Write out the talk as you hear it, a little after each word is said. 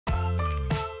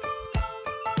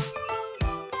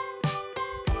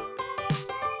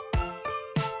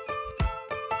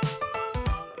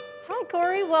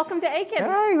Corey. Welcome to Akin.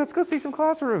 Hey, let's go see some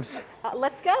classrooms.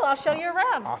 Let's go. I'll show you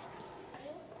around. Awesome.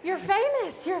 You're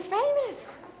famous. You're famous.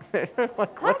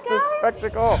 Like, what's this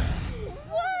spectacle?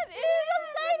 What is a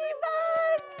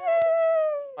ladybug?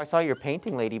 I saw you're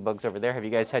painting ladybugs over there. Have you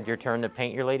guys had your turn to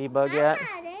paint your ladybug yet? I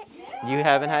had it. You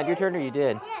haven't had your turn, or you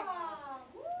did? Yes.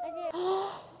 I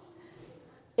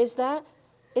did.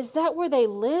 Is that where they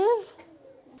live?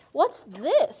 What's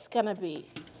this gonna be?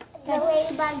 The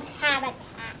ladybug's habitat.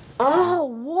 Oh,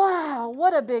 wow,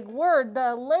 what a big word,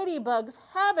 the ladybug's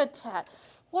habitat.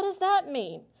 What does that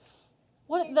mean?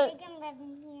 They can live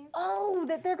in here. Oh,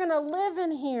 that they're gonna live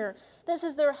in here. This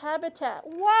is their habitat.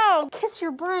 Wow, kiss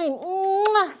your brain.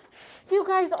 Mwah. You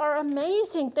guys are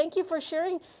amazing. Thank you for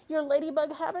sharing your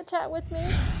ladybug habitat with me.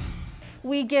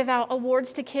 We give out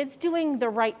awards to kids doing the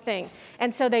right thing.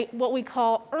 And so they, what we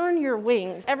call earn your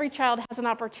wings. Every child has an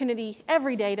opportunity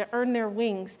every day to earn their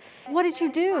wings. What did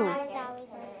you do?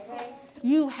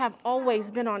 You have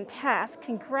always been on task.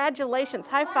 Congratulations,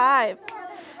 high five.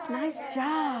 Nice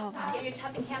job. Get your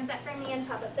tapping hands that firmly on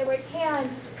top of the word can.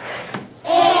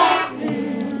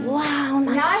 Wow,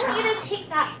 nice Now I job. want you to take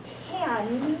that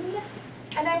can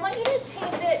and I want you to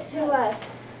change it to a,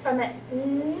 from a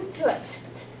to a t.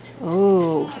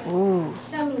 Ooh, ooh.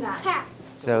 Show me that.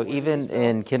 So even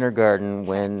in kindergarten,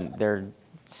 when they're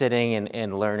sitting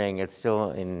and learning, it's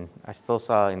still I still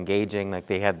saw engaging. Like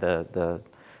they had the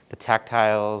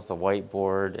tactiles, the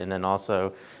whiteboard, and then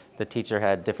also the teacher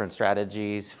had different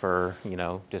strategies for,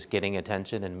 just getting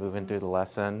attention and moving through the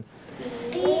lesson.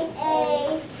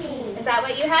 D-A-T. Is that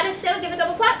what you had? If so, give a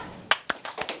double clap.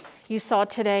 You saw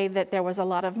today that there was a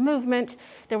lot of movement.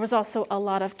 There was also a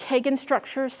lot of Kagan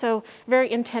structures, so very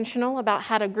intentional about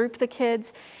how to group the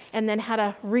kids and then how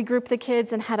to regroup the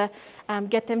kids and how to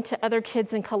get them to other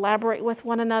kids and collaborate with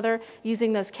one another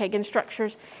using those Kagan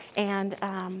structures. And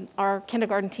our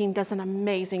kindergarten team does an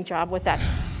amazing job with that.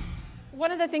 One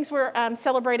of the things we're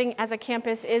celebrating as a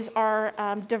campus is our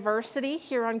diversity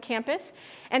here on campus.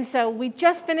 And so we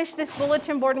just finished this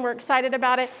bulletin board and we're excited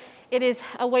about it. It is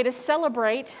a way to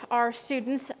celebrate our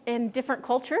students in different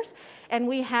cultures. And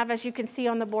we have, as you can see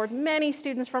on the board, many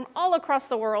students from all across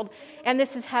the world. And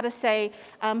this is how to say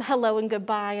hello and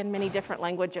goodbye in many different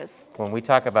languages. When we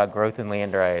talk about growth in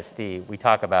Leander ISD, we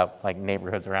talk about like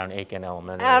neighborhoods around Akin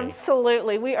Elementary.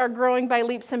 Absolutely. We are growing by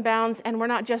leaps and bounds, and we're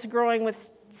not just growing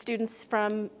with students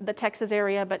from the Texas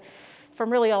area, but from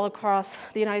really all across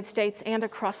the United States and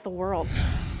across the world.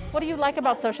 What do you like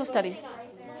about social studies?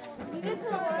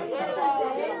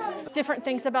 Different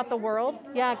things about the world.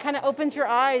 Yeah, it kind of opens your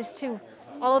eyes to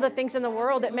all of the things in the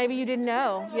world that maybe you didn't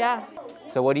know. Yeah.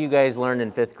 So what do you guys learn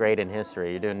in 5th grade in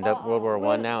history? You're doing World War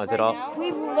I now? Is it all?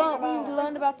 We've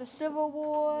learned about the Civil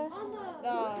War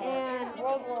and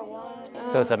World War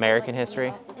I. So it's American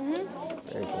history?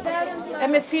 Mm-hmm.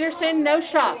 And Ms. Peterson, no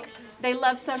shock. They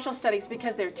love social studies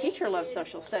because their teacher loves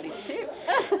social studies too.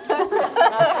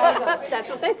 That's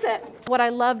what they said. What I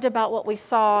loved about what we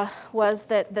saw was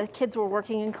that the kids were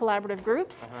working in collaborative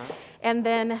groups. And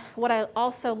then what I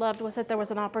also loved was that there was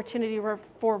an opportunity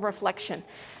for reflection.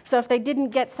 So if they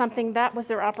didn't get something, that was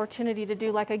their opportunity to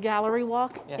do like a gallery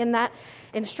walk in that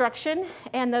instruction.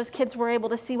 And those kids were able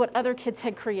to see what other kids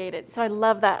had created. So I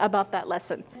love that about that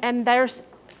lesson. And there's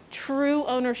true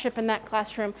ownership in that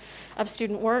classroom of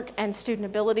student work and student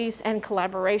abilities and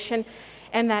collaboration,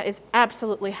 and that is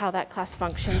absolutely how that class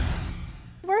functions.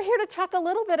 We're here to talk a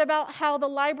little bit about how the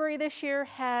library this year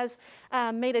has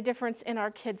made a difference in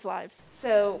our kids' lives.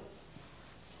 So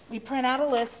we print out a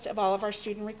list of all of our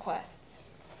student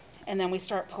requests, and then we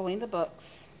start pulling the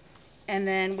books, and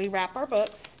then we wrap our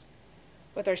books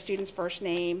with our student's first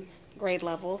name, grade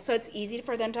level, so it's easy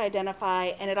for them to identify,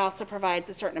 and it also provides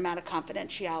a certain amount of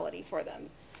confidentiality for them.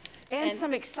 And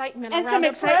some excitement and around some the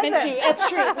excitement present. too. That's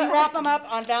true. We wrap them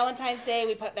up on Valentine's Day.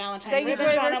 We put Valentine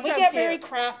ribbons on them. We get very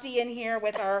crafty in here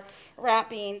with our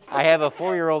wrappings. I have a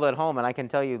 4-year-old at home, and I can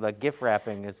tell you like gift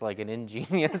wrapping is like an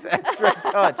ingenious extra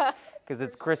touch because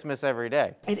it's Christmas every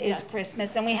day. It is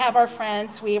Christmas, and we have our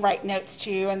friends we write notes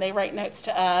to, and they write notes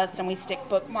to us, and we stick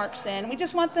bookmarks in. We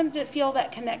just want them to feel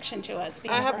that connection to us.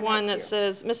 I have one that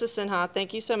says, Mrs. Sinha,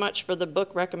 thank you so much for the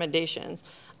book recommendations.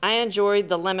 I enjoyed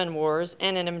The Lemon Wars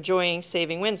and am enjoying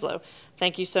Saving Winslow.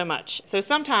 Thank you so much. So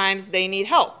sometimes they need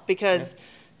help because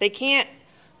they can't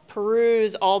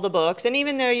peruse all the books, and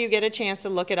even though you get a chance to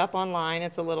look it up online,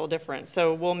 it's a little different.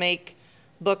 So we'll make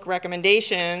book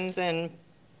recommendations, and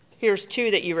here's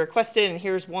 2 that you requested, and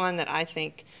here's 1 that I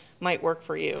think might work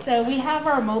for you. So we have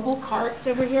our mobile carts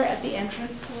over here at the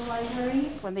entrance to the library.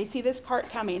 When they see this cart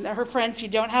coming, her friends who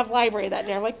don't have library that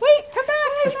day are like, wait, come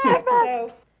back, come back.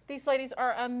 So These ladies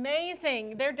are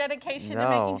amazing. Their dedication to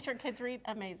No. making sure kids read,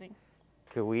 amazing.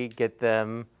 Could we get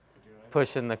them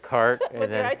pushing the cart and With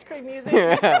their then? ice cream music.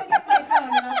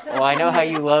 Well, I know how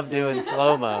you love doing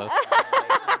slow-mo.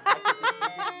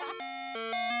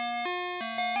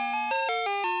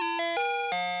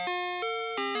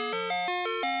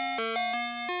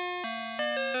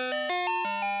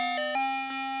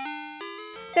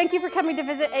 Thank you for coming to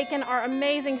visit Akin, our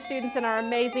amazing students and our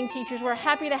amazing teachers. We're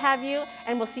happy to have you,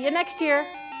 and we'll see you next year.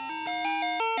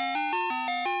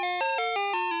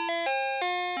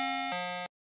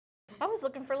 I was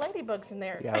looking for ladybugs in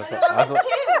there. Yeah,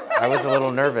 I was a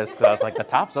little nervous because I was like, the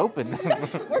top's open.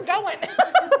 We're going.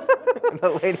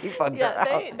 The ladybugs are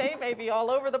out. Yeah, they may be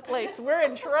all over the place. We're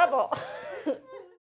in trouble.